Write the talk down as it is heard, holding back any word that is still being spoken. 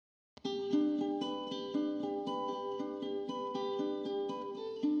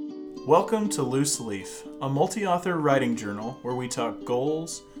Welcome to Loose Leaf, a multi-author writing journal where we talk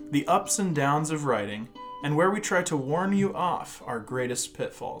goals, the ups and downs of writing, and where we try to warn you off our greatest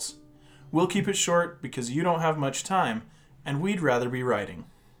pitfalls. We'll keep it short because you don't have much time, and we'd rather be writing.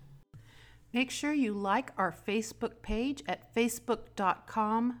 Make sure you like our Facebook page at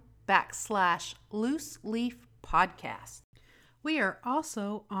facebook.com/Loose Leaf Podcast. We are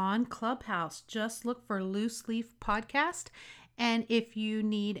also on Clubhouse. Just look for Loose Leaf Podcast. And if you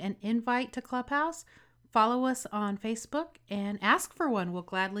need an invite to Clubhouse, follow us on Facebook and ask for one. We'll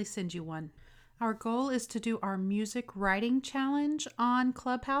gladly send you one. Our goal is to do our music writing challenge on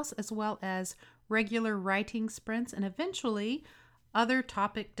Clubhouse, as well as regular writing sprints and eventually other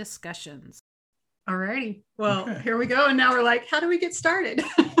topic discussions. Alrighty. Well, Okay. Here we go. And now we're like, how do we get started?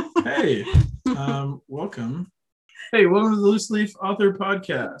 Hey, welcome. Hey, welcome to the Loose Leaf Author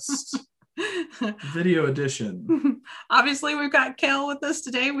Podcast, video edition. Obviously, we've got Kel with us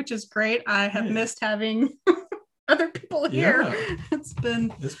today, which is great. I have missed having other people here. Yeah. It's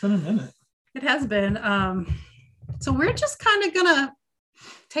been a minute. It has been. So we're just kind of gonna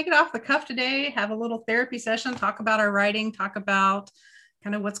take it off the cuff today, have a little therapy session, talk about our writing, talk about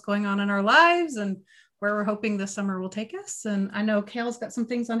kind of what's going on in our lives and where we're hoping this summer will take us. And I know Kale's got some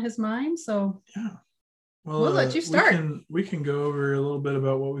things on his mind, so Yeah. Well, we'll let you start. We can go over a little bit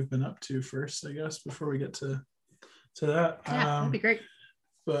about what we've been up to first, I guess, before we get to that. Yeah, that'd be great.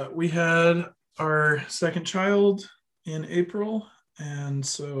 But we had our second child in April, and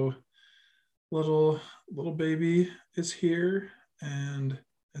so little baby is here, and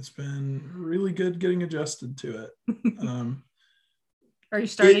it's been really good getting adjusted to it. Are you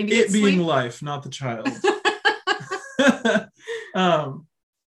starting to get it being sleep? life, not the child.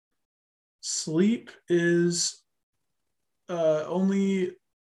 Sleep is only,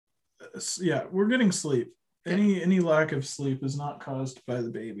 we're getting sleep. Any lack of sleep is not caused by the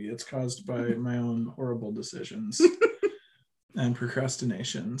baby. It's caused by my own horrible decisions and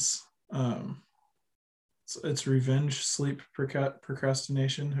procrastinations. It's revenge sleep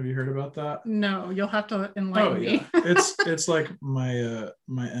procrastination. Have you heard about that? No, you'll have to enlighten me. It's like my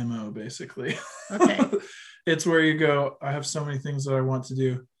MO basically. Okay. It's where you go, I have so many things that I want to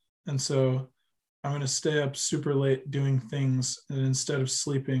do, and so I'm going to stay up super late doing things, and instead of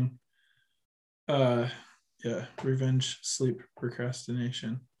sleeping, revenge sleep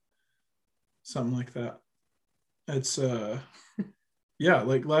procrastination, something like that. It's like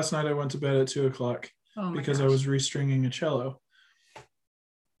last night I went to bed at 2:00 because I was restringing a cello.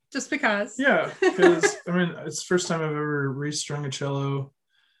 Just because? Yeah, because I mean, it's the first time I've ever restrung a cello.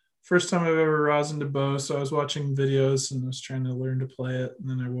 First time I've ever rosined a bow. So I was watching videos and I was trying to learn to play it. And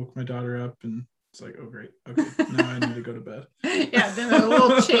then I woke my daughter up and it's like, oh, great. Okay, now I need to go to bed. Yeah, then a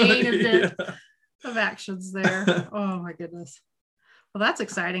little chain of actions there. Oh, my goodness. Well, that's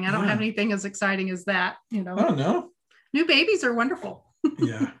exciting. I don't have anything as exciting as that, you know. Oh, no. New babies are wonderful.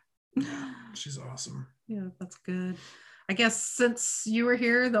 Yeah. She's awesome. Yeah, that's good. I guess since you were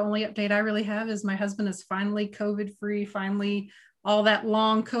here, the only update I really have is my husband is finally COVID-free. Finally, all that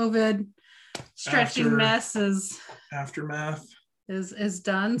long COVID stretching mess aftermath is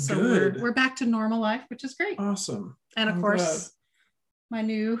done. So good. we're back to normal life, which is great. Awesome. And of course, my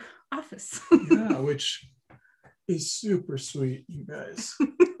new office. Yeah, which is super sweet, you guys.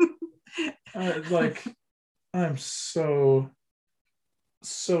 I'm so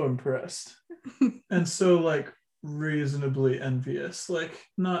impressed and so reasonably envious,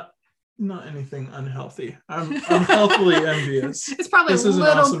 not anything unhealthy. I'm healthily envious. It's probably a little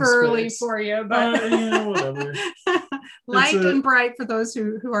awesome early for you, but whatever. Light and bright for those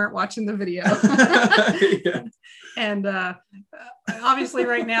who aren't watching the video. Yeah. And obviously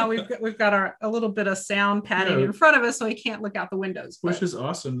right now we've got a little bit of sound padding in front of us, so we can't look out the windows. Which is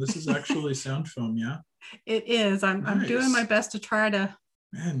awesome. This is actually sound foam, yeah? It is. I'm doing my best to try to.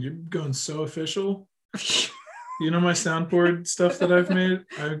 Man, you're going so official. You know my soundboard stuff that I've made?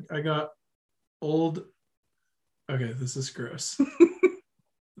 I got old. Okay, this is gross.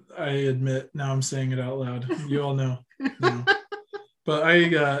 I admit, now I'm saying it out loud. You all know. No. But I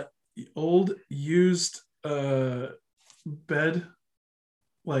got old used bed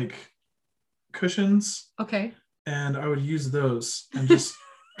cushions. Okay. And I would use those and just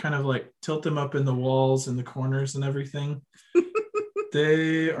kind of tilt them up in the walls and the corners and everything.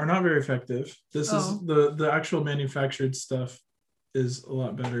 They are not very effective. This is the actual manufactured stuff is a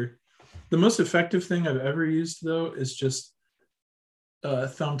lot better. The most effective thing I've ever used, though, is just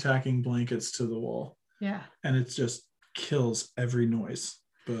thumbtacking blankets to the wall. Yeah. And it just kills every noise.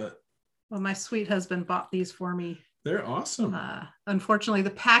 But my sweet husband bought these for me They're awesome. Unfortunately,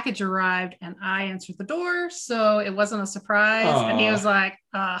 the package arrived and I answered the door, so it wasn't a surprise. And he was like,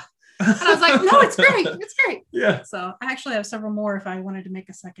 And I was like, no, it's great. It's great. Yeah. So I actually have several more if I wanted to make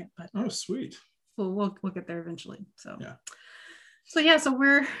a second, but Oh, sweet. we'll get there eventually. So Yeah. So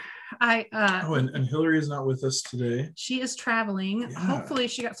we're and Hillary is not with us today. She is traveling. Yeah. Hopefully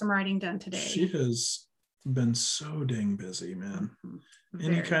she got some writing done today. She has been so dang busy, man. Mm-hmm.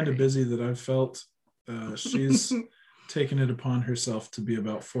 Any kind of busy that I've felt, she's taken it upon herself to be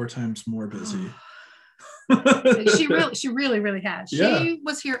about 4 times more busy. She really has. She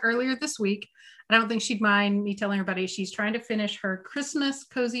was here earlier this week. I don't think she'd mind me telling everybody she's trying to finish her Christmas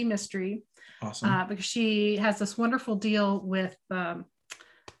cozy mystery. Awesome. Because she has this wonderful deal with the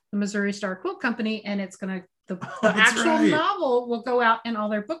Missouri Star Quilt Company, and it's going to the actual novel will go out in all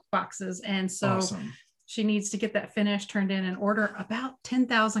their book boxes, and so awesome. She needs to get that finished, turned in, and order about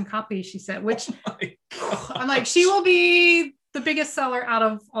 10,000 copies, she said, which I'm like, she will be the biggest seller out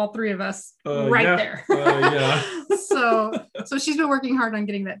of all 3 of us there. Yeah. So she's been working hard on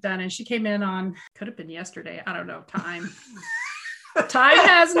getting that done. And she came in on, could have been yesterday. I don't know. Time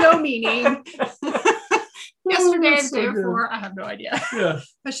has no meaning. Yesterday, the day before, I have no idea. Yeah.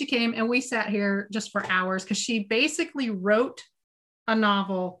 But she came and we sat here just for hours because she basically wrote a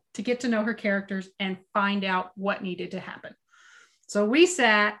novel to get to know her characters and find out what needed to happen. So we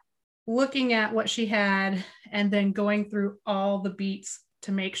sat looking at what she had and then going through all the beats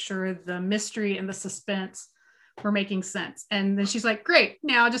to make sure the mystery and the suspense were making sense. And then she's like, great,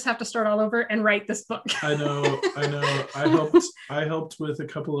 now I just have to start all over and write this book. I know. I helped with a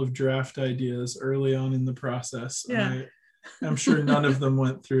couple of draft ideas early on in the process. Yeah. I'm sure none of them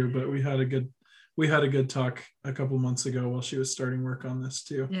went through, but we had a good talk a couple months ago while she was starting work on this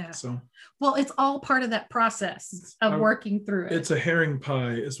too. Yeah. So, well, it's all part of that process of working through it. It's a herring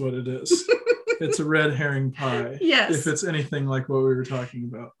pie is what it is. It's a red herring pie. Yes. If it's anything like what we were talking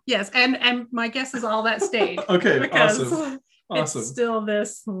about. Yes. And my guess is all that stayed. Okay. Awesome. It's still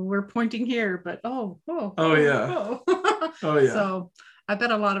this, we're pointing here, but yeah. Oh yeah. So I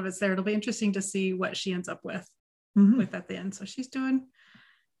bet a lot of it's there. It'll be interesting to see what she ends up with at the end. So she's doing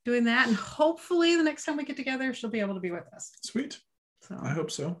that, and hopefully the next time we get together she'll be able to be with us. Sweet. So I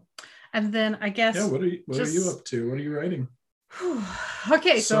hope so. And then I guess what are you up to? What are you writing?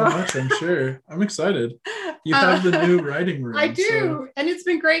 Okay, so much, I'm sure. I'm excited. You have the new writing room. I do, and it's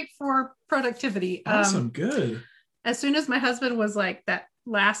been great for productivity. Awesome. Good. As soon as my husband was like, that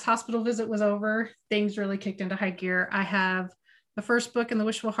last hospital visit was over, things really kicked into high gear. I have the first book in the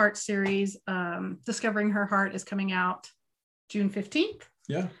Wishful Heart series, Discovering Her Heart, is coming out June 15th.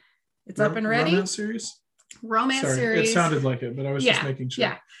 Yeah. It's up and ready. Romance series? Series. It sounded like it, but I was just making sure.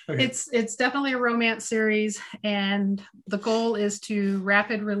 Yeah. Okay. It's definitely a romance series, and the goal is to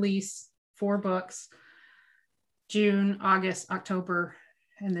rapid release 4 books, June, August, October,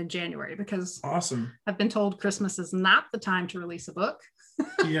 and then January, because awesome. I've been told Christmas is not the time to release a book.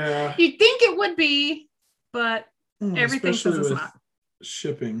 Yeah. You'd think it would be, but everything says it's not.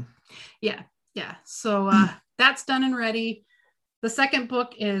 Shipping. Yeah. So that's done and ready. The second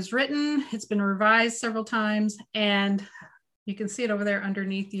book is written. It's been revised several times, and you can see it over there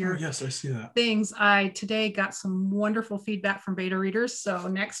underneath your yes, I see that. things. I today got some wonderful feedback from beta readers. So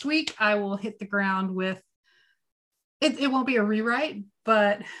next week I will hit the ground with it. It won't be a rewrite,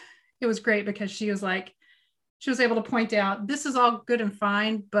 but it was great because she was able to point out, this is all good and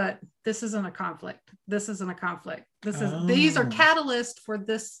fine, but this isn't a conflict. This isn't a conflict. These are catalysts for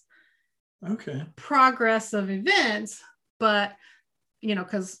this progress of events, but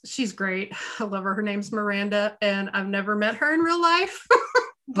because she's great. I love her. Her name's Miranda, and I've never met her in real life,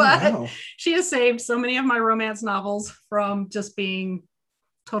 but she has saved so many of my romance novels from just being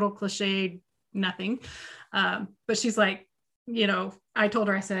total cliched nothing. But she's like, I told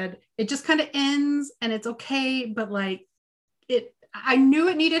her, I said, it just kind of ends and it's okay, but I knew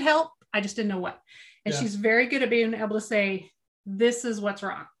it needed help. I just didn't know what. And she's very good at being able to say, this is what's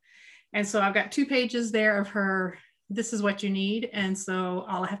wrong. And so I've got 2 pages there of her, this is what you need. And so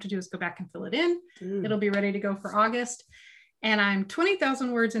all I have to do is go back and fill it in. Dude. It'll be ready to go for August. And I'm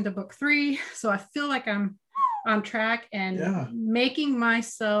 20,000 words into book 3. So I feel like I'm on track, and making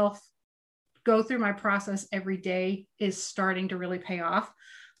myself go through my process every day is starting to really pay off.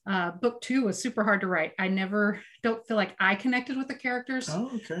 Book 2 was super hard to write. I don't feel like I connected with the characters,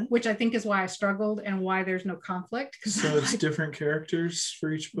 which I think is why I struggled and why there's no conflict. So it's different characters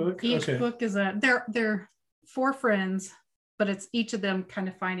for each book? Each book is they're 4 friends, but it's each of them kind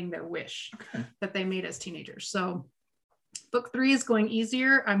of finding their wish that they made as teenagers. So book 3 is going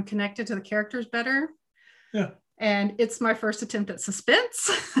easier. I'm connected to the characters better. Yeah. And it's my first attempt at suspense.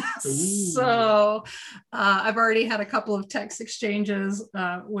 So I've already had a couple of text exchanges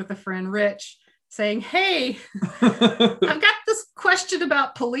with a friend, Rich, saying, hey, I've got this question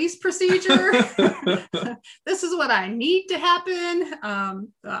about police procedure. This is what I need to happen.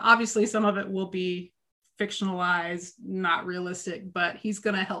 Obviously, some of it will be fictionalized, not realistic, but he's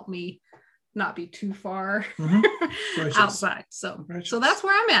going to help me not be too far outside. So that's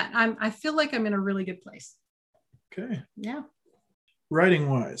where I'm at. I feel like I'm in a really good place. Okay. Yeah. Writing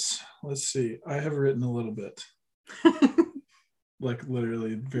wise, let's see. I have written a little bit. Like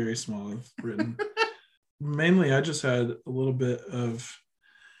literally very small. I've written. Mainly, I just had a little bit of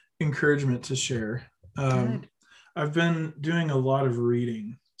encouragement to share. I've been doing a lot of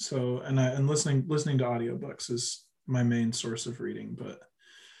reading. So, and listening to audiobooks is my main source of reading, but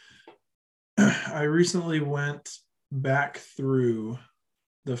I recently went back through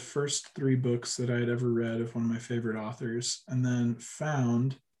the first 3 books that I had ever read of one of my favorite authors, and then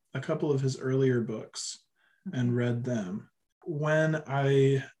found a couple of his earlier books and read them. When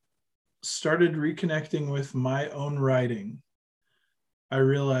I started reconnecting with my own writing, I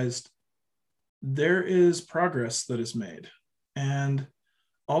realized there is progress that is made. And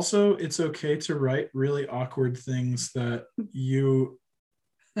also, it's okay to write really awkward things that you...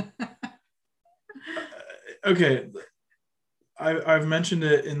 Okay, I've mentioned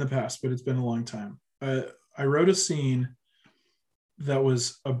it in the past, but it's been a long time. I wrote a scene that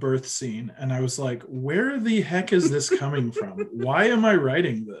was a birth scene, and I was like, where the heck is this coming from? Why am I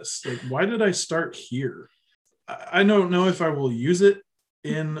writing this? Like, why did I start here? I don't know if I will use it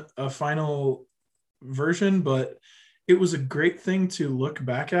in a final version, but it was a great thing to look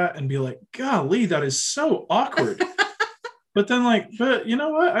back at and be like, golly, that is so awkward. But then but you know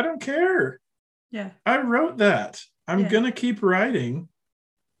what? I don't care. Yeah. I wrote that. I'm going to keep writing.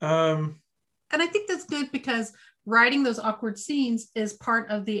 And I think that's good, because writing those awkward scenes is part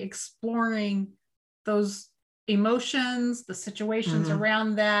of the exploring those emotions, the situations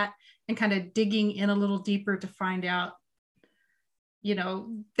around that, and kind of digging in a little deeper to find out,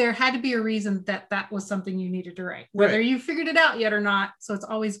 there had to be a reason that was something you needed to write, whether you figured it out yet or not. So it's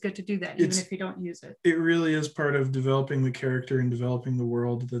always good to do that, even if you don't use it. It really is part of developing the character and developing the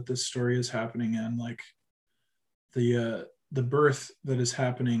world that this story is happening in. Like the birth that is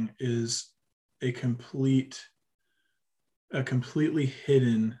happening is a completely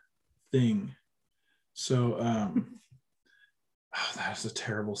hidden thing. So that is a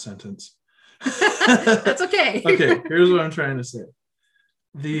terrible sentence. That's okay. Okay, here's what I'm trying to say.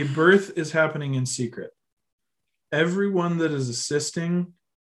 The birth is happening in secret. Everyone that is assisting,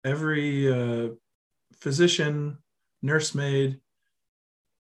 every physician, nursemaid,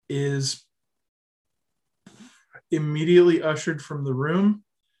 is immediately ushered from the room,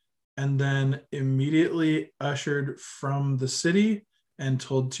 and then immediately ushered from the city and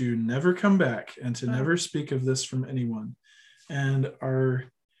told to never come back and to never speak of this from anyone. And our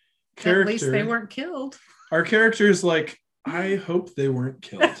character... At least they weren't killed. Our character is like, I hope they weren't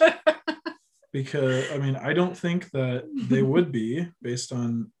killed. Because, I don't think that they would be, based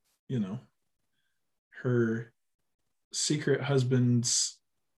on, her secret husband's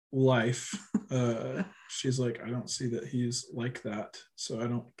life. She's like, I don't see that he's like that. So I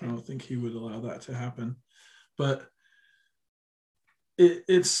don't think he would allow that to happen. But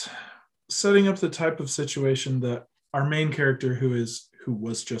it's setting up the type of situation that our main character, who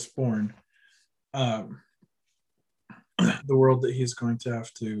was just born, the world that he's going to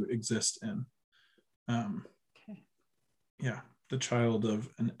have to exist in. Yeah, the child of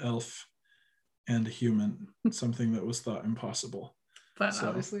an elf and a human, something that was thought impossible. But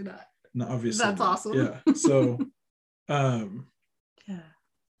obviously not. No, obviously that's not. Awesome. Yeah. So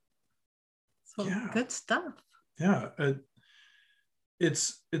good stuff. Yeah.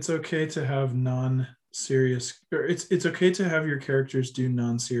 It's okay to have non-serious, or it's okay to have your characters do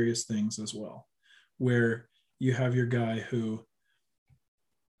non-serious things as well, where you have your guy who,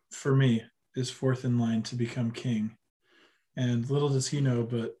 for me, is fourth in line to become king. And little does he know,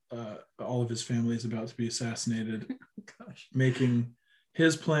 but all of his family is about to be assassinated. Gosh. Making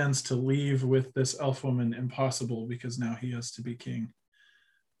his plans to leave with this elf woman impossible, because now he has to be king.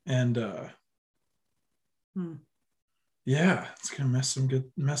 And it's gonna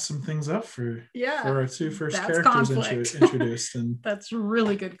mess some things up for our 2 first characters introduced. And that's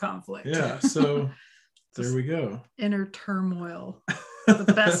really good conflict. Yeah, so there we go. Inner turmoil.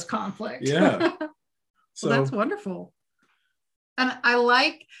 The best conflict. Yeah. So that's wonderful. And I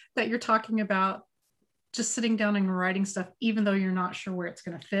like that you're talking about just sitting down and writing stuff, even though you're not sure where it's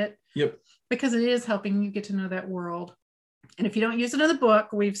going to fit. Yep. Because it is helping you get to know that world. And if you don't use it in the book,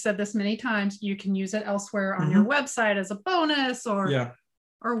 we've said this many times, you can use it elsewhere on your website as a bonus or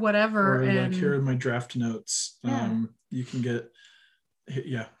whatever. Or like, here are my draft notes. You can get,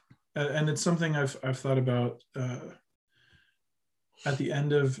 and it's something I've thought about. At the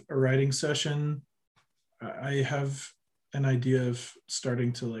end of a writing session, I have an idea of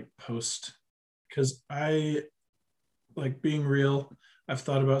starting to like post, because I like being real. I've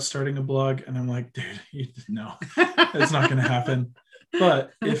thought about starting a blog, and I'm like, dude, no, it's not going to happen.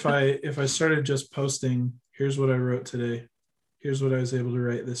 But if I started just posting, here's what I wrote today, here's what I was able to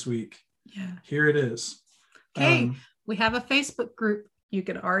write this week. Yeah. Here it is. Okay, we have a Facebook group. You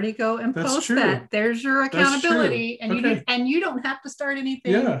can already go and post true. that. There's your accountability, and Okay. you don't have to start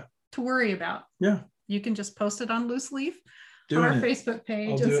anything to worry about. Yeah. You can just post it on Loose Leaf Doing on our it. Facebook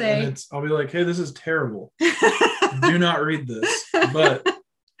page I'll and say, and I'll be like, hey, this is terrible. Do not read this, but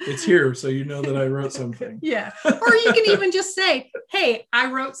it's here, so you know that I wrote something. Yeah. Or you can even just say, hey, I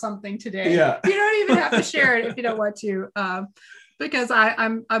wrote something today. Yeah. You don't even have to share it if you don't want to. Because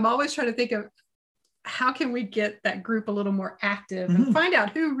I'm always trying to think of how can we get that group a little more active and find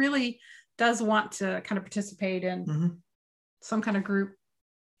out who really does want to kind of participate in some kind of group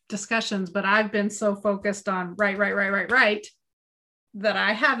discussions. But I've been so focused on right that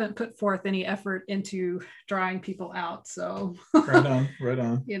I haven't put forth any effort into drawing people out. So right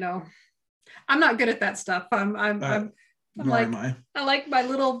on. You know, I'm not good at that stuff. I'm like, I like my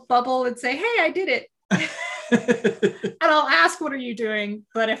little bubble and say, hey, I did it. And I'll ask, what are you doing?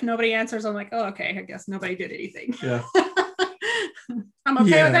 But if nobody answers, I'm like, oh, okay, I guess nobody did anything. Yeah. I'm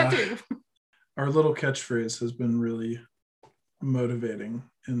okay with that too. Our little catchphrase has been really motivating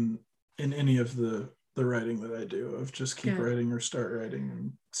in any of the writing that I do, of just keep writing or start writing,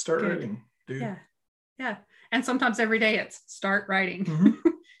 and start writing, dude. Yeah. And sometimes every day it's start writing.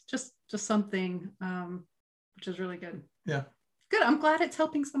 just something which is really good. Yeah. Good. I'm glad it's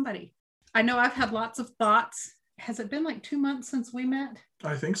helping somebody. I know I've had lots of thoughts. Has it been like 2 months since we met?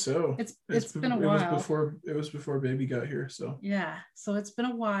 I think so. It's been a while. It was before baby got here. So yeah. So it's been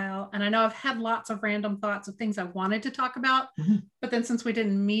a while. And I know I've had lots of random thoughts of things I wanted to talk about. But then since we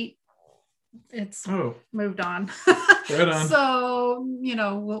didn't meet, it's moved on. Right on. So,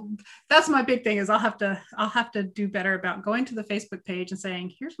 that's my big thing is I'll have to do better about going to the Facebook page and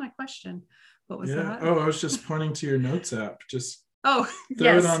saying, here's my question. What was that? Oh, I was just pointing to your notes app. Just throw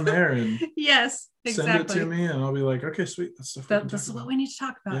yes. it on there and yes, exactly. Send it to me and I'll be like, okay, sweet. That's stuff. This is what we need to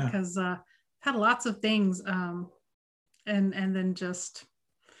talk about, because I've had lots of things. And then just,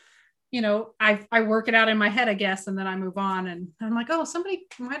 I work it out in my head, I guess, and then I move on and I'm like, oh, somebody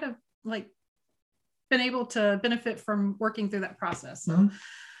might have like been able to benefit from working through that process. So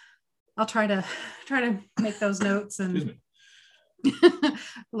I'll try to make those notes and a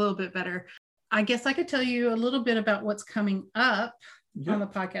little bit better. I guess I could tell you a little bit about what's coming up on the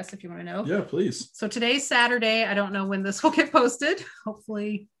podcast if you want to know. Yeah, please. So today's Saturday. I don't know when this will get posted.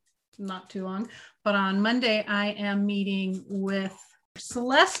 Hopefully not too long. But on Monday, I am meeting with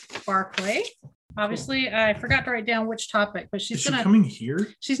Celeste Barclay. Obviously, I forgot to write down which topic, but she's coming here?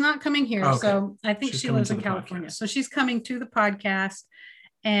 She's not coming here. Okay. So I think she lives in California. Podcast. So she's coming to the podcast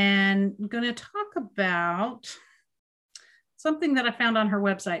and going to talk about something that I found on her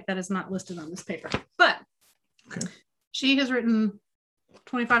website that is not listed on this paper. But she has written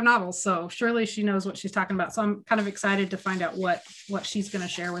 25 novels, so surely she knows what she's talking about. So I'm kind of excited to find out what she's going to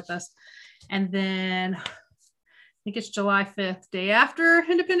share with us. And then I think it's July 5th, day after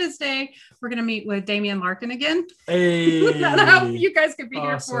Independence Day, we're going to meet with Damian Larkin again. Hey, I hope you guys could be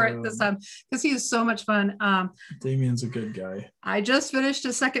here for it this time, because he is so much fun. Damian's a good guy. I just finished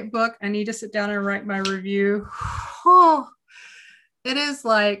a second book. I need to sit down and write my review. Oh, it is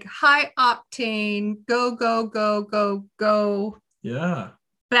like high octane, go. Yeah.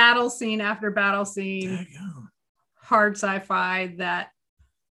 Battle scene after battle scene. Hard sci-fi that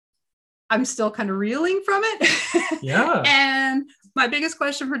I'm still kind of reeling from it. Yeah. And my biggest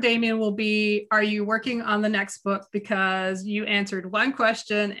question for Damian will be, are you working on the next book? Because you answered one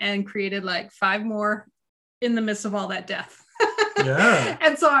question and created like 5 more in the midst of all that death. Yeah.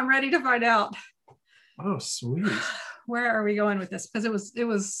 And so I'm ready to find out. Oh, sweet. Where are we going with this? Because it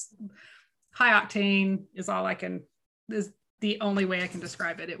was high octane is the only way I can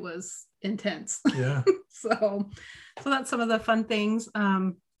describe it. It was intense. Yeah. So that's some of the fun things.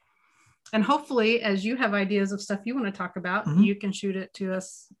 And hopefully, as you have ideas of stuff you want to talk about, you can shoot it to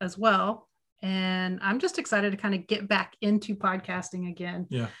us as well. And I'm just excited to kind of get back into podcasting again.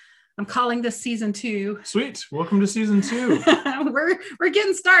 Yeah. I'm calling this season 2. Sweet. Welcome to season 2. We're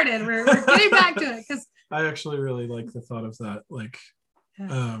getting started. We're getting back to it, because I actually really like the thought of that. Like,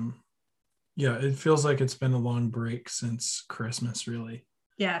 it feels like it's been a long break since Christmas, really.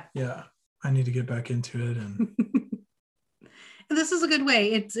 Yeah. Yeah. I need to get back into it. And this is a good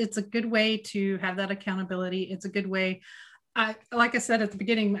way. It's a good way to have that accountability. It's a good way like I said at the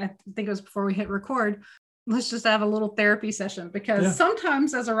beginning, I think it was before we hit record, let's just have a little therapy session, because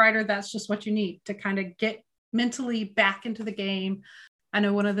sometimes as a writer, that's just what you need to kind of get mentally back into the game. I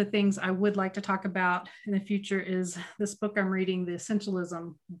know one of the things I would like to talk about in the future is this book I'm reading, the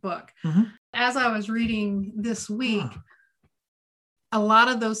Essentialism book. Mm-hmm. As I was reading this week, a lot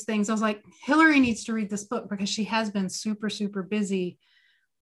of those things, I was like, Hillary needs to read this book because she has been super, super busy.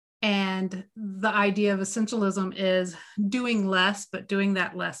 And the idea of essentialism is doing less, but doing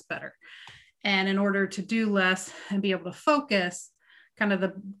that less better. And in order to do less and be able to focus, kind of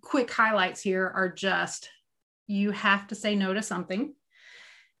the quick highlights here are just, you have to say no to something.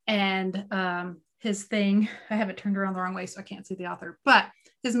 And his thing, I have it turned around the wrong way, so I can't see the author, but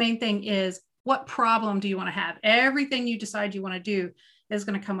his main thing is, what problem do you want to have? Everything you decide you want to do is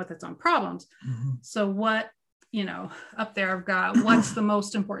going to come with its own problems. Mm-hmm. So what, up there I've got, what's the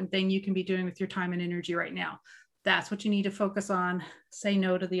most important thing you can be doing with your time and energy right now? That's what you need to focus on. Say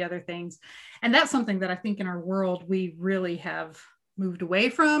no to the other things. And that's something that I think in our world, we really have moved away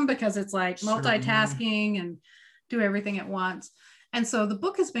from, because it's like multitasking and do everything at once. And so the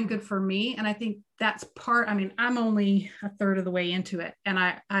book has been good for me. And I think that's I'm only a third of the way into it. And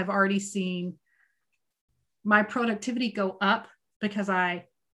I've already seen my productivity go up because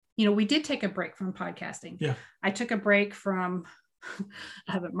we did take a break from podcasting. Yeah. I took a break from,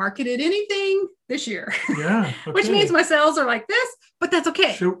 I haven't marketed anything this year. Yeah. Okay. Which means my sales are like this, but that's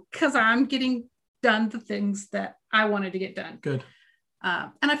okay. Because I'm getting done the things that I wanted to get done. Good.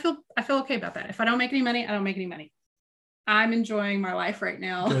 And I feel okay about that. If I don't make any money, I don't make any money. I'm enjoying my life right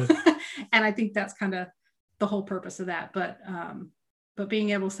now. And I think that's kind of the whole purpose of that. But being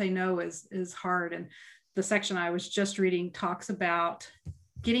able to say no is hard. And the section I was just reading talks about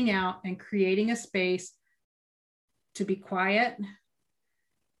getting out and creating a space to be quiet,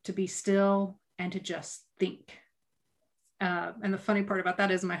 to be still, and to just think. And the funny part about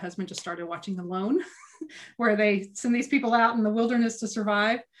that is my husband just started watching Alone, where they send these people out in the wilderness to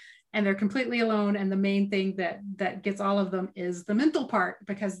survive. And they're completely alone. And the main thing that gets all of them is the mental part,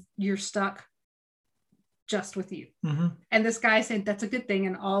 because you're stuck just with you. Mm-hmm. And this guy said, that's a good thing.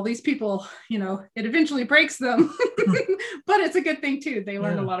 And all these people, it eventually breaks them, but it's a good thing too. They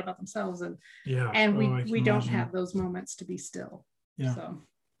learn a lot about themselves, and we don't have those moments to be still. Yeah. So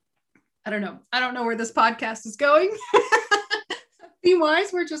I don't know where this podcast is going.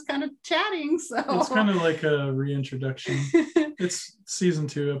 Theme-wise, we're just kind of chatting. So it's kind of like a reintroduction. It's season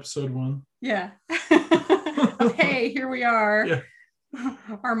 2, episode 1. Yeah. Hey, here we are. Yeah.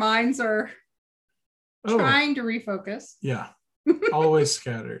 Our minds are trying to refocus. Yeah. Always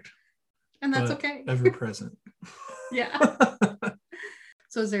scattered. And that's okay. Ever present. Yeah.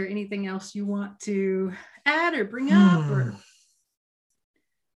 So is there anything else you want to add or bring up? Or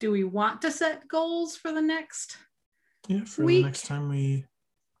do we want to set goals for the next week? The next time we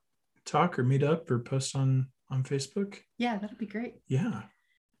talk or meet up or post on Facebook? Yeah, that'd be great. Yeah.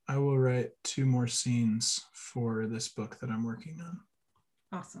 I will write 2 more scenes for this book that I'm working on.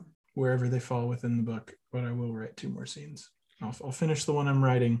 Awesome. Wherever they fall within the book, but I will write 2 more scenes. I'll finish the one I'm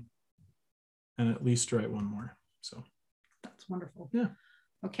writing and at least write 1 more. So that's wonderful. Yeah.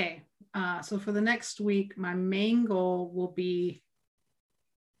 Okay. So for the next week, my main goal will be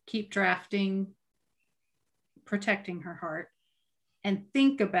keep drafting, protecting her heart, and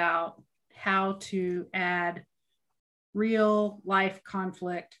think about how to add real life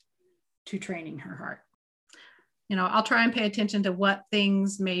conflict to training her heart. I'll try and pay attention to what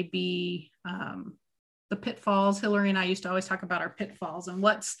things may be the pitfalls. Hillary and I used to always talk about our pitfalls and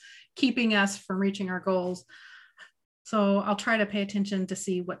what's keeping us from reaching our goals. So I'll try to pay attention to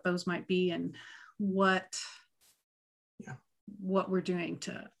see what those might be and what we're doing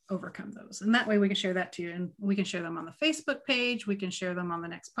to overcome those. And that way we can share that too. And we can share them on the Facebook page. We can share them on the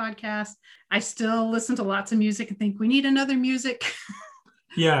next podcast. I still listen to lots of music and think we need another music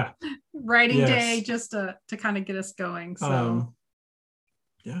writing day just to kind of get us going. So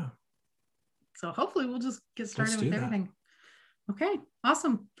so hopefully we'll just get started with everything. Okay,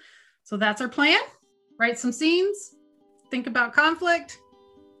 awesome. So that's our plan. Write some scenes, think about conflict,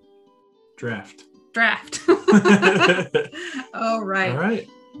 draft. All right.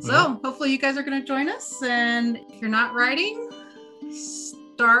 So hopefully you guys are going to join us. And if you're not writing,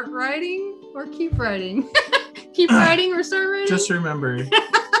 start writing or keep writing. Keep writing or start writing. Just remember,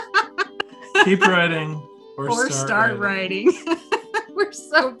 keep writing or start writing. We're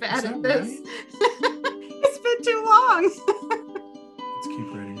so bad at this. Right? It's been too long. Let's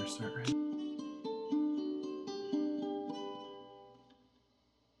keep writing or start writing.